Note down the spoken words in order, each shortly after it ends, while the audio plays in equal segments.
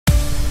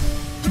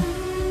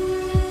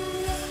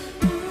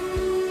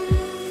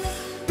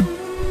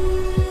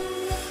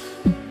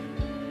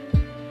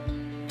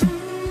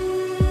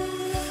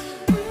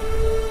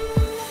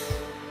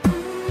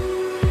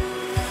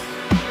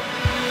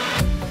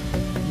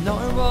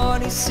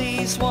Nobody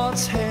sees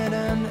what's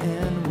hidden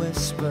in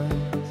whispers,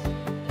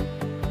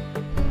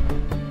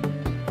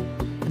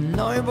 and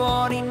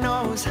nobody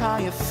knows how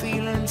you're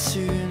feeling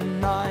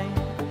tonight.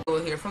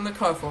 Here from the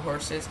Colorful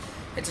Horses,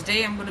 and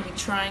today I'm going to be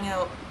trying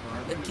out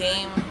a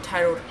game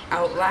titled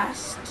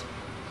Outlast.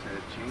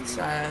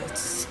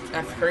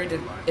 I've heard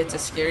it's a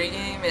scary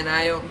game, and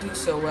I don't do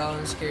so well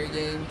in scary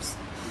games.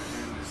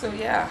 So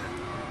yeah,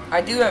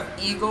 I do have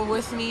Eagle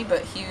with me,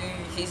 but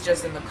he's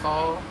just in the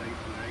call,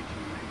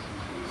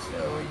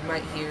 so you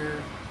might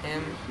hear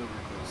him.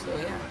 So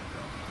yeah,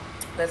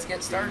 let's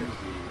get started.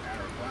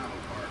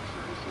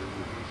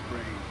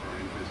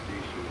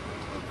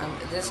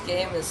 This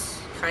game is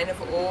kind of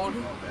old,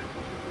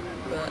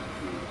 but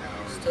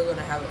still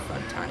gonna have a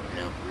fun time,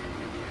 you know.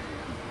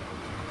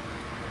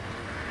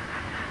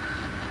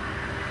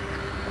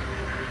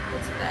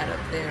 What's that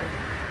up there?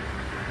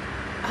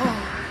 Ah,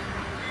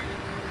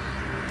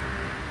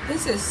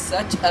 this is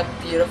such a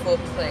beautiful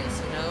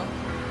place, you know.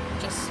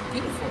 Just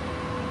beautiful.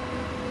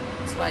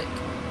 It's like,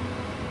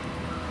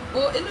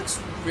 well, it looks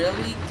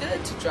really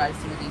good to drive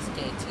through these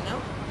gates, you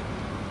know.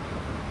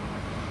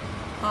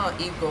 Huh,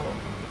 Eagle.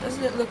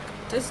 Doesn't it look?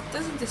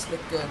 Doesn't this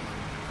look good?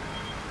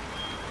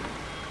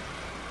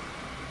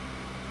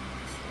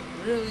 It's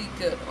really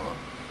good. Oh,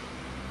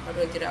 how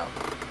do I get out?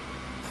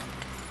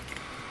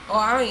 Oh,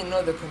 I don't even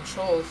know the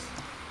controls.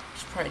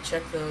 Should probably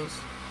check those.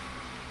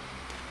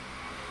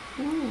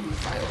 Ooh,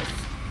 files.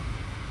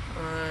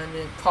 And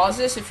then pause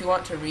this if you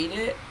want to read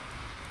it.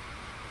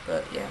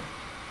 But yeah,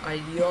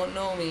 you don't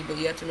know me, but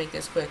you have to make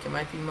this quick. It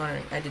might be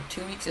monitoring. I did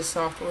 2 weeks of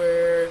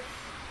software.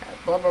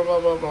 Blah blah blah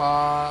blah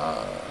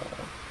blah.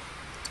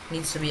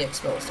 Needs to be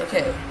exposed.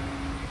 Okay,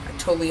 I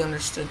totally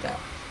understood that.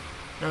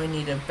 Now I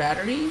need a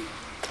battery.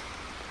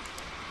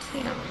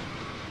 Camera.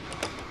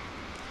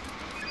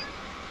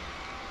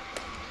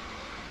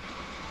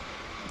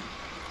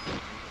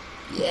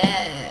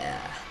 Yeah.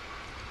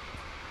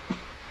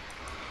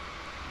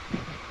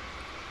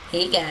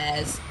 Hey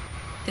guys,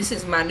 this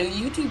is my new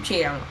YouTube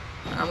channel.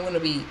 I'm gonna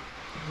be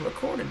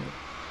recording it.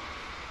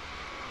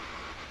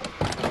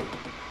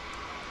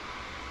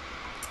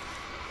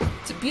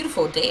 It's a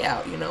beautiful day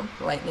out, you know.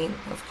 Lightning,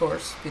 of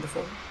course,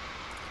 beautiful.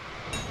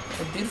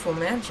 A beautiful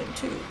mansion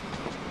too.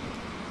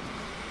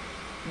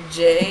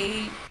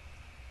 J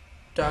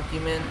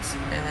documents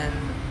and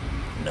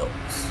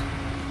notes.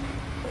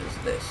 What is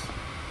this?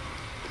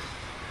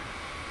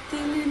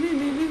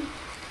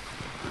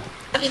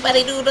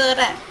 Everybody do the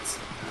dance.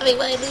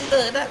 Everybody do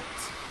the dance.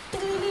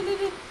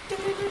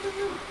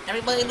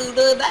 Everybody do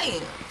the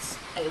dance.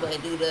 Everybody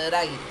do the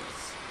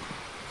dance.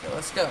 So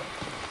let's go.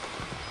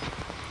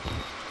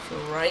 So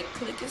right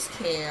click his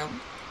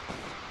cam.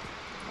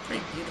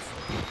 Pretty beautiful.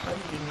 How do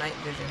you do night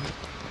vision?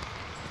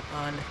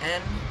 On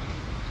N.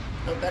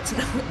 Oh, that's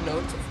not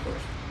notes, of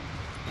course.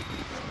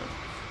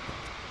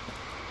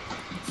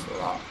 It's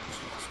locked.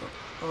 So,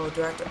 oh,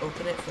 do I have to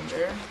open it from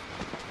there?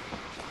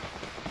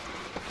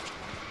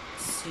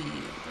 Let's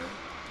see.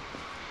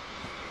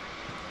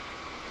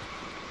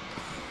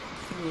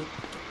 Through the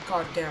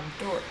goddamn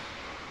door.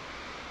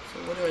 So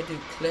what do I do?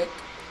 Click.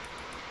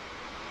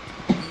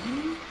 E.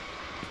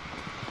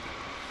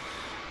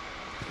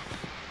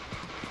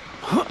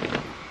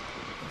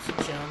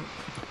 Let's jump.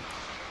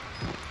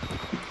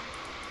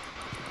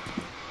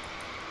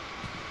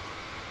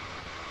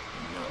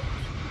 No.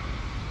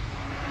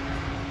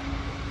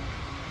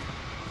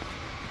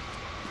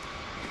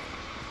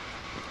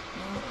 I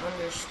don't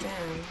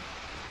understand.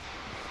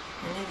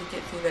 I need to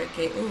get through that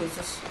gate. Ooh, is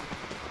this?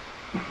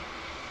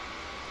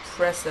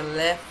 Press the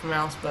left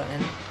mouse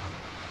button.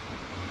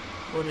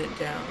 Put it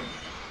down.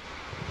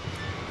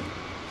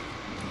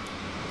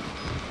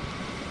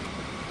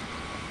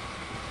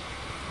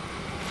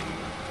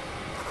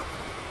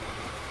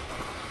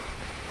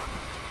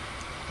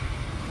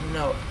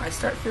 No, I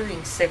start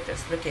feeling sick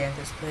just looking at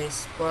this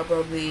place.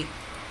 Probably the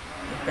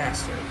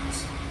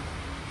bastards.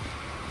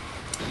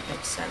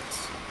 Makes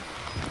sense.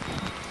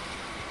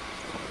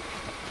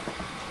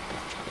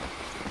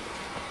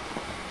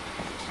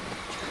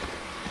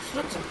 This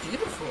looks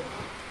beautiful.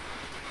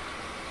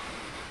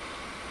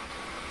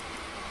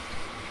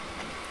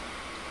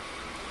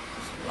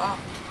 It's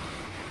locked.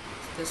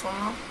 Is this one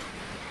locked?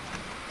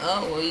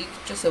 Oh, well, you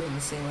can just open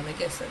the same one. I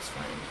guess that's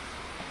fine.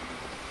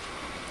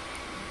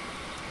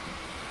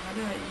 How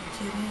do I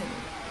get in?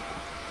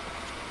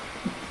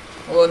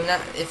 Well,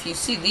 not if you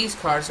see these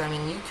cars. I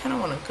mean, you kind of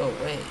want to go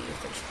away. If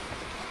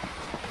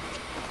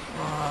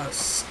there's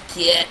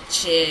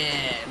sketchy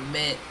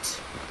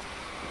bit.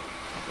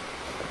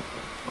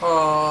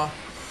 Oh,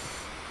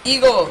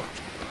 Eagle.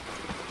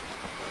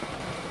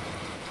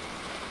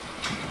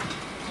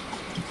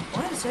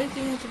 Why does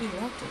everything have to be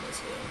locked in this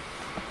game?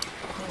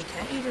 I mean,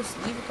 can't you just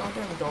leave a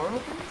goddamn door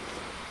open?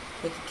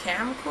 With the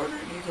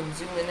camcorder, you can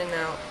zoom in and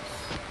out.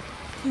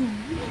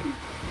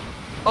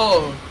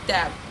 Oh,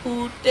 that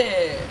food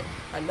there.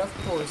 I love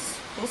pulls.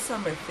 Pulls are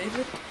my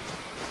favorite.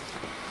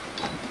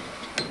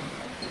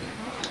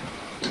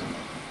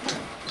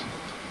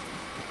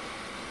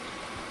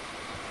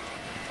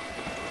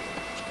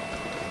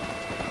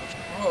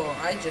 Oh,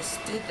 I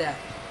just did that.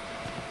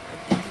 I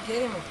beat the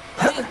game.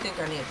 I didn't think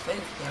I needed to play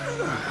this game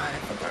anymore. I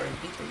think I already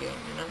beat the game,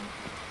 you know?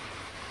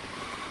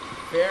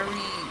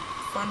 Very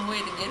fun way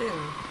to get in.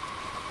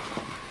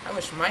 I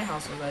wish my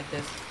house was like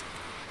this.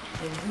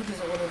 I mean, who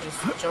doesn't want to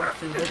just jump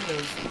through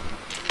windows?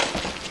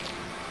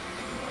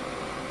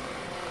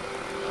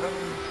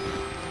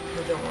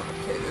 I don't want to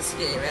play this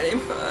game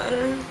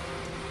anymore.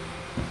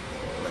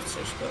 Let's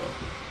just go.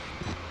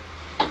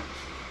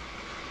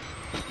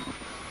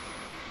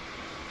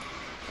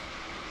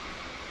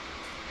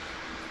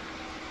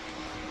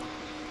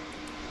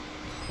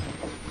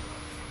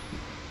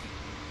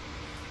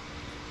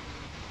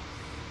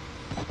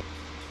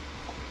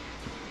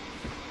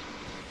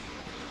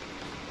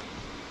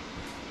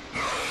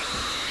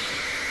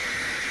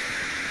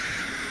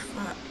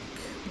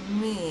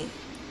 Me.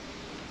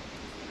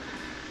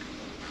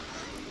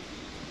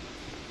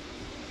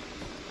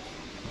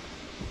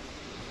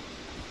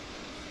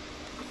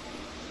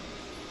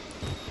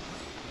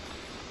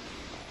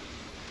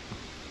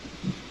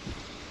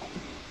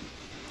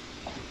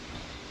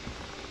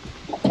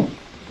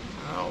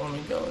 I don't want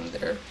to go in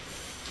there.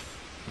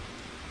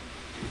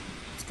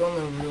 Let's go in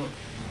the room.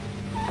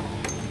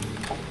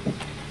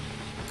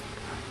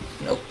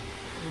 Nope.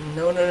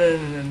 No,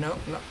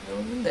 not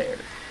going in there.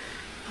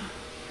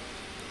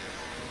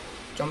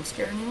 Jump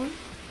scare anyone?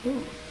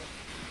 Ooh.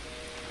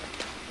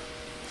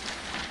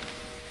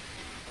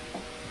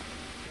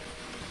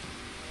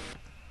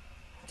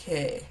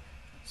 Okay.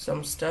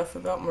 Some stuff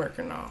about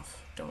Murkonoff.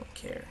 Don't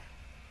care.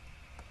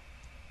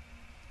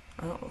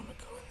 I don't want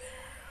to go in there.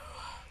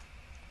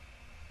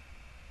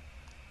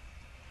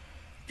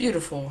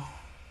 Beautiful.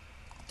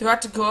 Do I have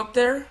to go up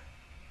there?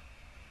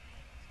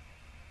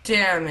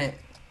 Damn it.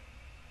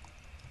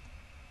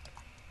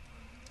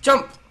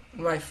 Jump,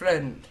 my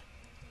friend.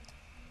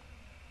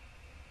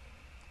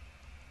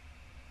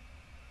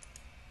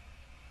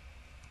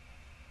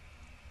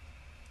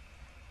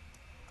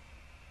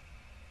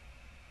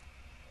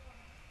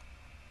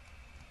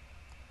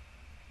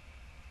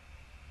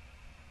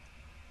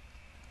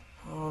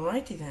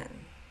 Alrighty then.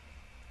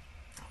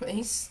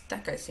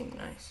 That guy seemed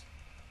nice.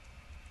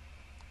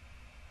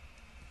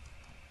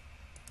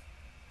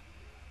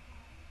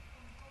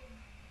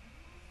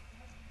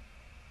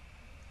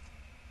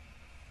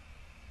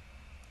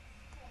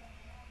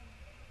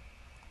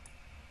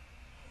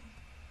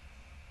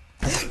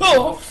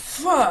 Oh,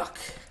 fuck!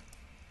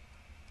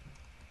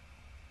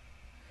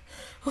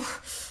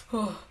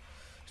 Oh,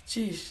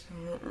 jeez,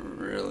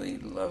 really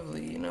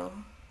lovely, you know?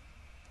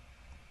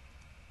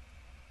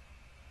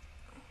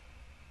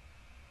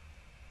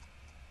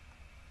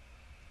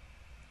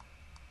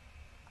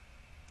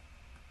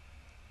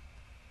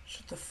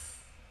 Shut the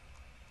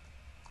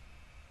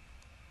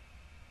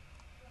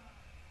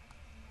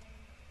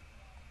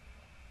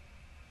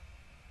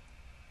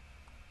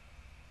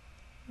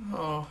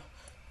Oh,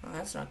 well,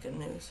 that's not good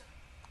news.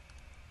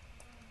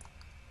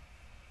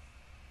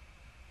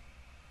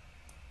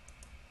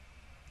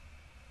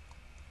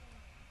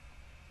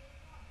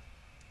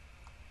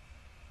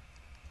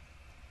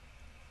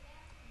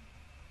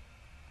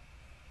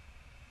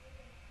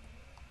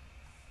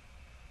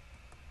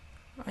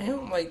 I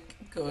don't like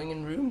going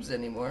in rooms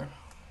anymore.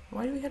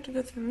 Why do we have to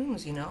go through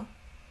rooms, you know?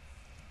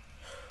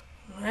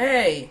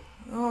 Hey!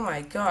 Oh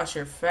my gosh,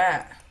 you're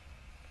fat.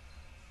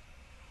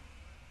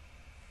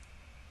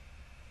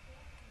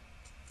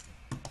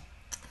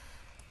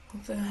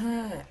 What the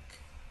heck?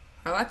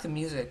 I like the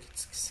music.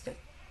 It's good.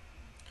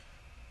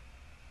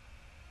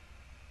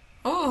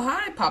 Oh,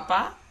 hi,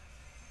 Papa.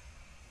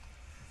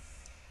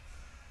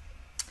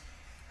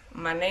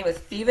 My name is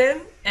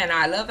Steven, and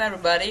I love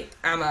everybody.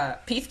 I'm a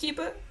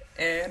peacekeeper,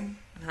 and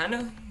I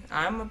know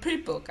I'm a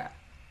people guy.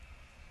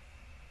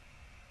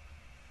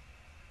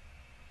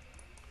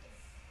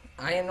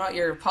 I am not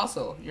your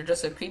apostle. You're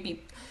just a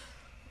creepy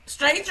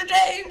stranger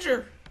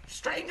danger.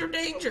 Stranger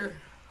danger.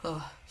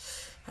 Oh,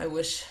 I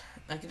wish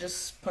I could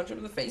just punch him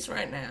in the face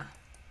right now.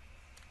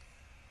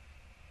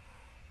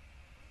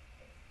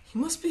 He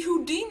must be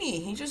Houdini.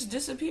 He just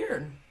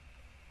disappeared.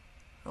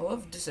 I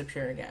love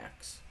disappearing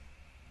acts.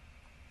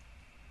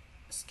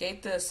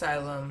 Escape the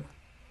asylum.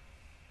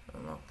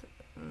 Unlock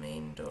the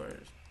main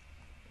doors.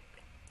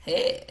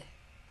 Hey.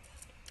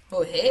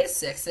 Oh, hey,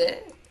 sexy.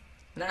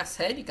 Nice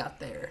head you got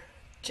there.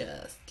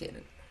 Just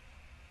kidding.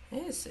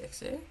 Hey,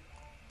 sexy.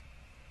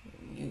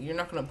 You're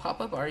not gonna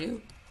pop up, are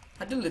you?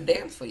 I'll do the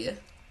dance for you.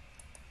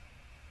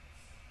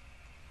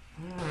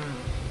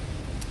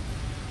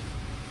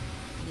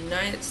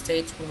 United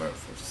States warrant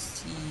for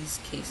seize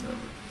case number.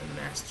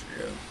 The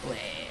master of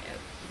Blab.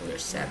 We're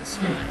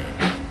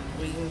satisfied.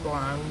 Reading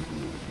blind.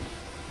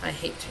 I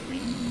hate to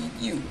read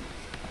you.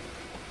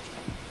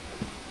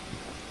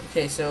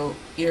 Okay, so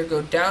either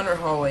go down or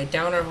hallway.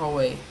 Down or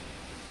hallway.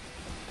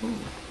 Ooh.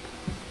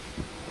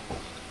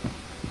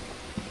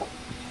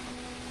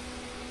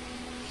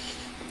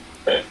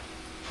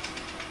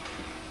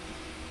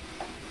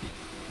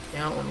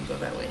 I don't want to go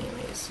that way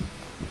anyways.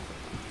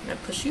 Can I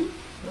push you?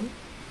 No?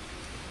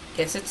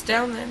 Guess it's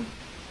down then.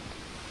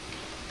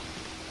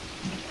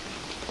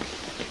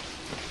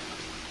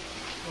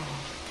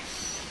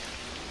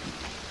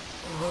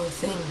 Oh,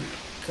 thank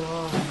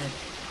God.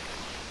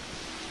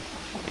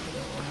 I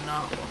will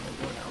not want to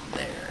go down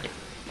there.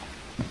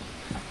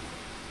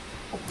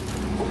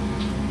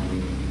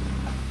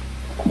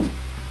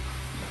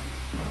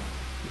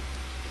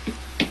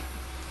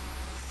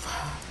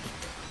 Fuck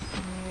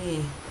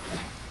me.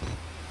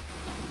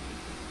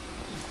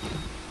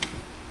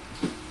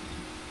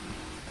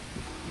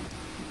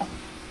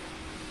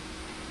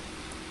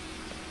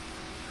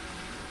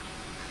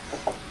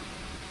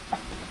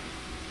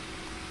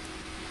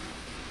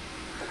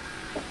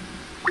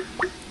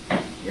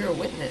 You're a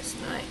witness.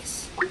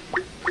 Nice.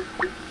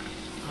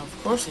 Of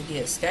course I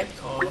get a Skype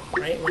call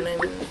right when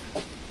I'm in.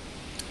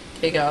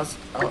 Okay, guys.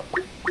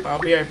 I'll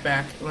be right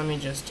back. Let me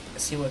just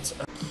see what's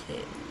up.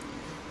 Okay.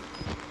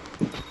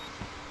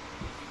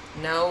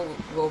 Now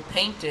we'll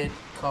paint it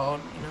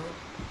called, you know.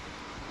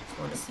 Just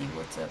want to see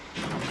what's up.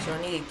 So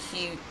I need a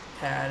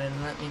keypad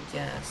and let me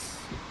guess.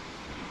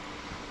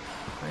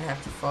 I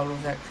have to follow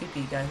that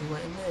creepy guy who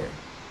went in there.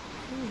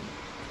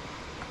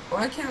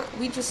 Why can't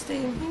we just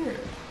stay in here?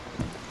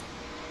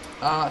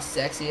 Ah,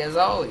 sexy as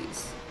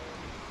always.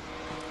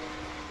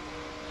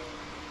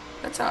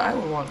 That's how I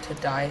would want to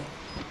die.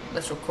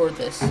 Let's record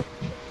this.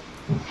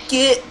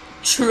 Get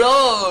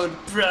trolled,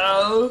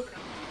 bro.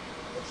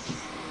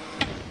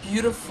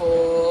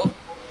 Beautiful.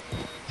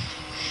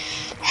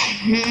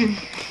 I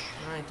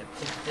need to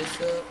pick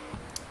this up.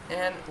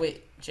 And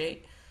wait,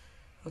 Jade.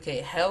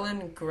 Okay,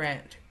 Helen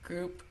Grant,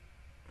 group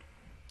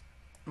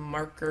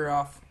marker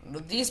off.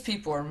 These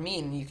people are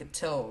mean, you could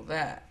tell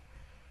that.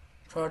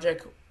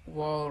 Project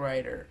Wall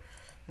Writer.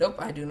 Nope,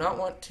 I do not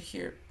want to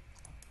hear.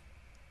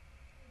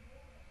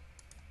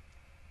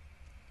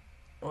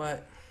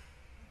 What?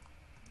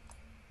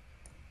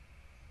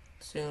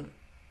 Soon.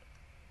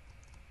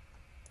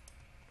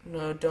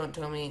 No, don't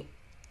tell me.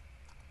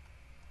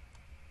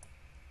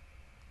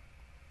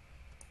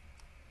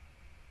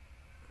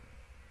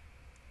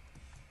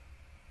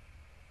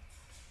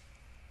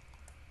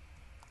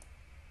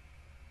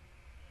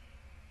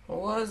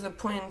 What was the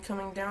point in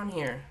coming down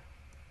here?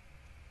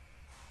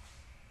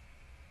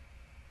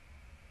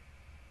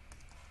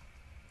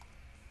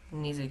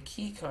 Needs a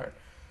key card.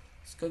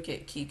 Let's go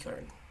get a key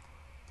card.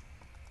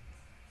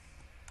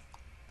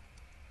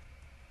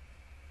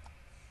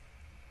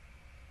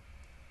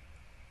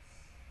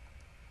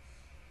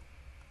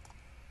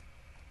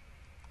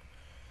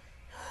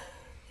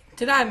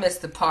 Did I miss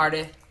the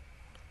party?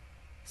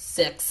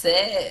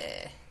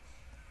 Sexy.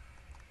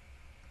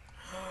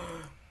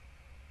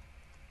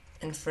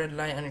 Infrared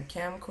light on your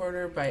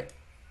camcorder by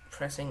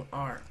pressing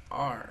R.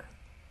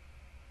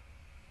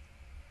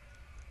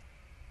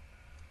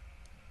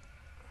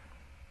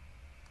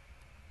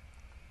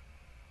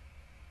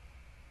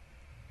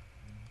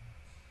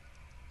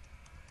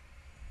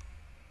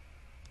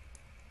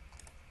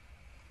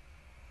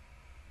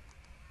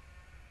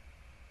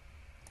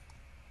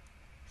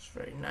 It's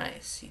very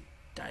nice. He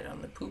died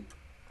on the poop.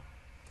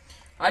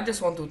 I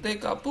just want to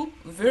take a poop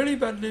very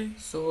badly,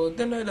 so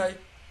then I die.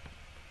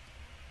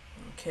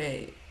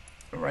 Okay,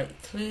 right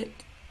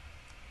click.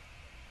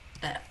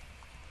 F.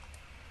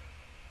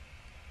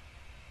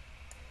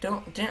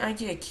 Didn't I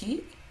get a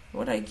key?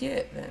 What'd I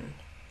get then?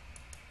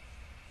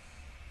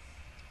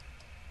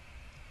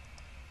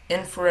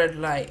 Infrared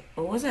light.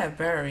 Or was that a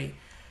battery?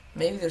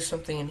 Maybe there's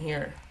something in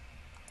here.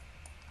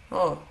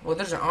 Oh, well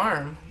there's an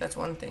arm. That's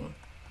one thing.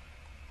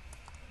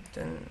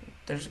 Then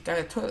there's a guy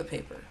with toilet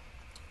paper.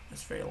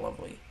 That's very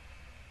lovely.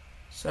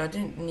 So I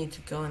didn't need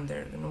to go in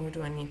there. Then where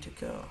do I need to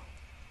go?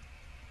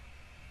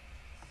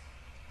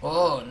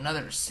 Oh,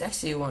 another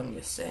sexy one,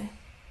 you say?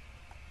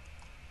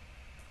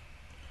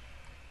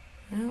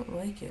 I don't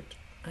like it.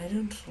 I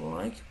don't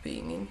like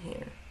being in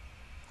here.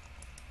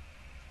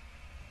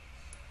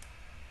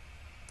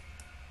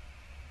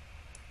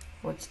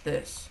 What's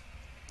this?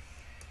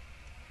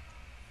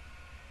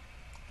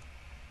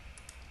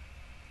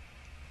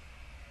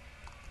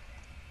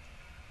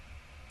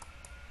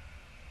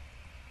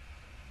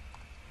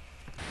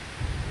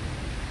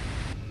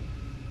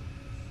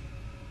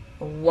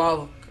 A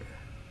walker.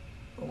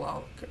 A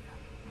walker.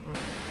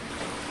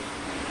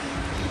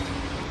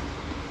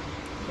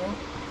 Well,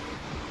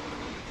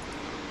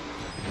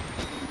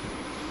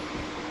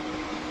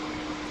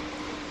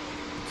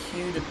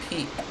 Q to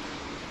peek.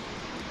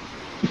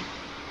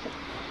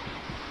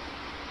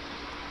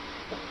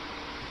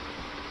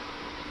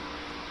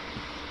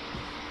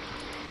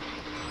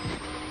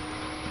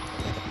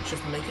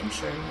 Just making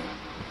sure.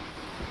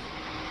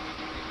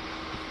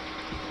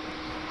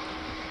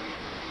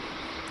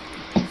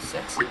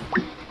 Sexy.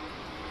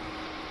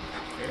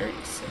 Very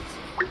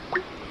sexy.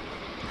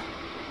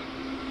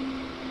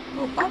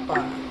 Oh, Papa.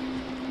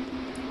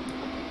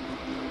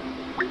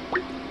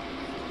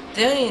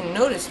 They didn't even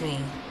notice me.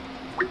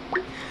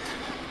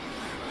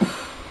 I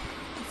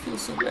feel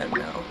so bad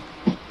now.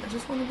 I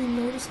just want to be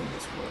noticed in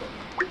this world.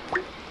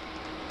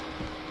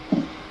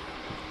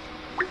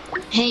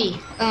 Hey,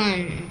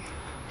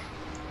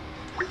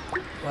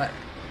 What?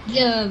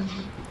 the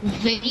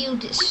video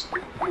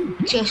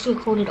just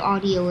recorded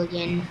audio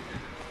again.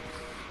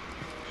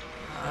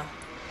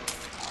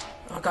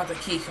 got the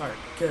key card.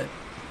 Good.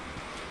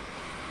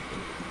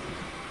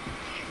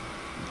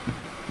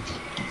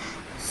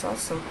 Saw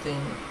something.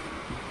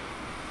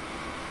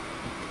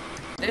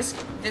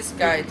 This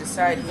guy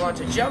decided he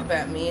wanted to jump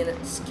at me, and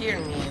it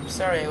scared me. I'm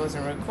sorry I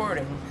wasn't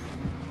recording.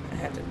 I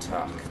had to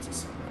talk to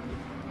someone.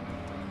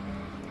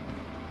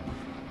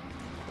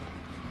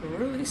 It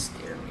really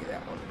scared me,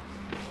 that one.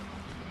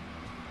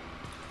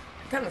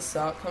 I kind of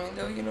saw it coming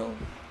though, you know?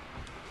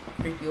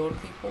 Creepy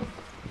old people.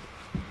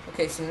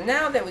 Okay, so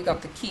now that we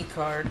got the key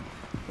card,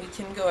 we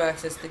can go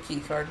access the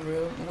key card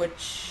room,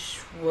 which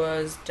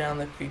was down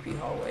the creepy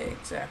hallway,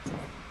 exactly.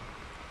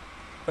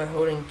 By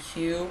holding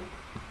Q.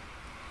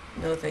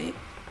 No, they.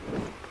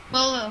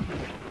 BOLO,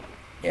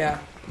 Yeah.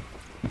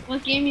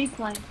 what game are you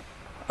playing?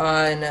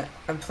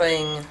 I'm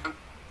playing.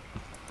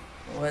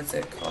 What's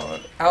it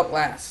called?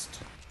 Outlast.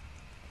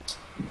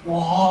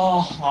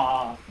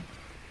 Wow.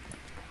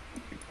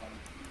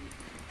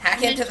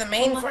 Hack into the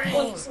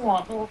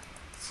mainframe.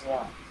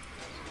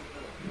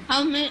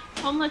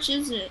 How much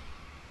is it?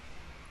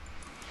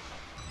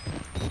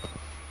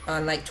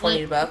 Like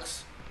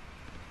 $20.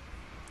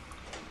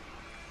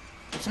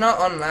 It's not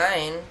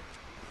online.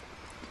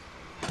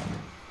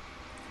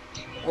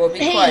 Well, be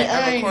Hey, quiet.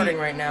 I'm recording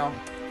right now.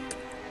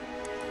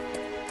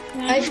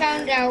 I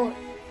found out.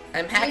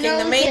 I'm hacking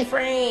know the that-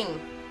 mainframe.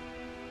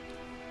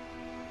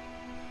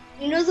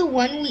 You know the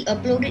one we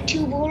uploaded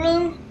to,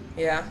 BOLO?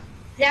 Yeah.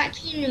 That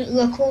can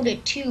record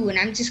it too, and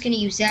I'm just gonna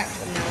use that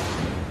for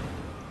now.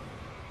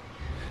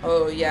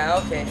 Oh, yeah.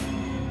 Okay.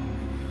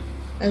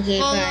 Okay,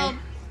 BOLO, bye.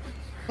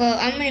 Well,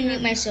 I'm gonna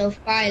mute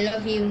myself. Bye,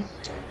 love you.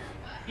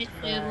 it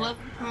love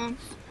you.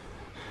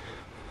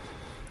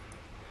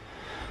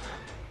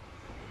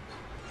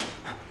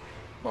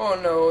 Oh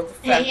no, the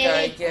fat Hey,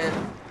 guy hey.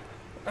 again.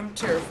 I'm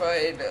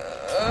terrified.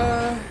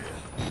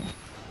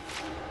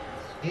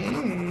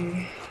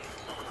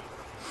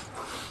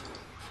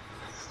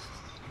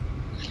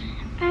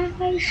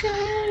 I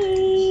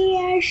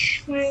shall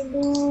ash my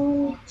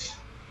moon.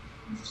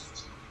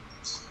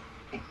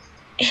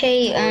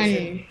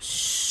 Hey,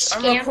 Shh,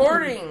 I'm Scamper.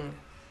 recording.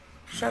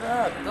 Shut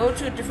up. Go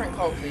to a different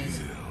call,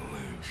 please.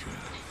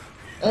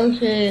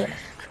 Okay,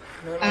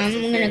 No one wants I'm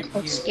to gonna hear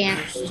call you.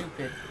 Scamper. You're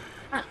stupid.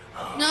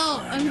 No,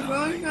 I'm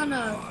going on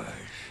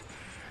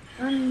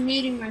I'm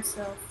muting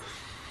myself.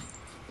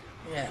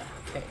 Yeah.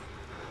 Okay.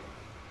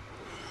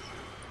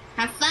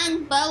 Have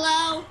fun,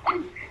 BOLO.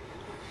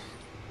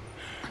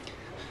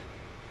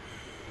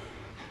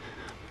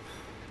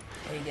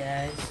 Hey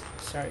guys.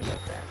 Sorry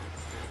about that.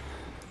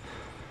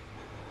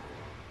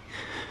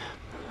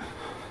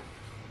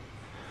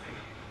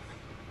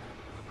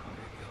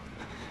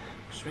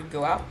 Should we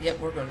go out? Yep,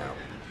 we're going out.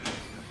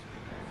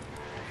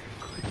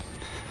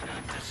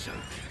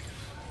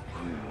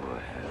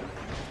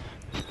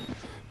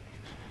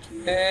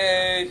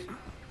 Hey.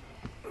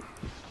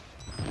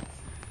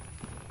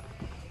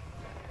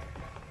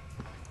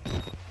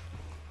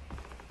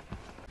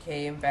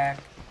 Okay, I'm back.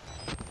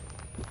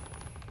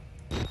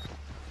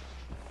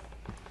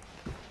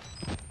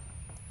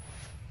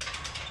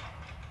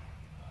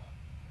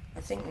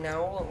 I think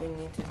now what we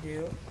need to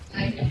do.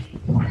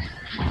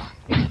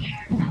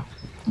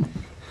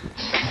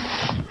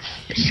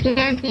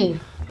 Scamper.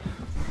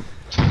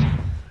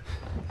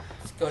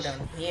 Let's go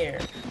down here.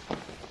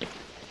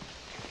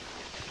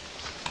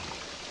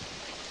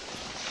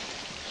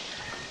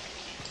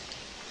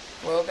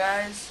 Well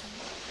guys,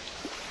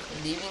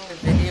 leaving the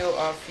video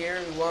off here.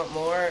 If you want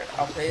more,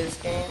 I'll play this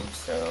game,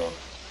 so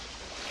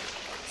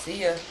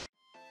see ya.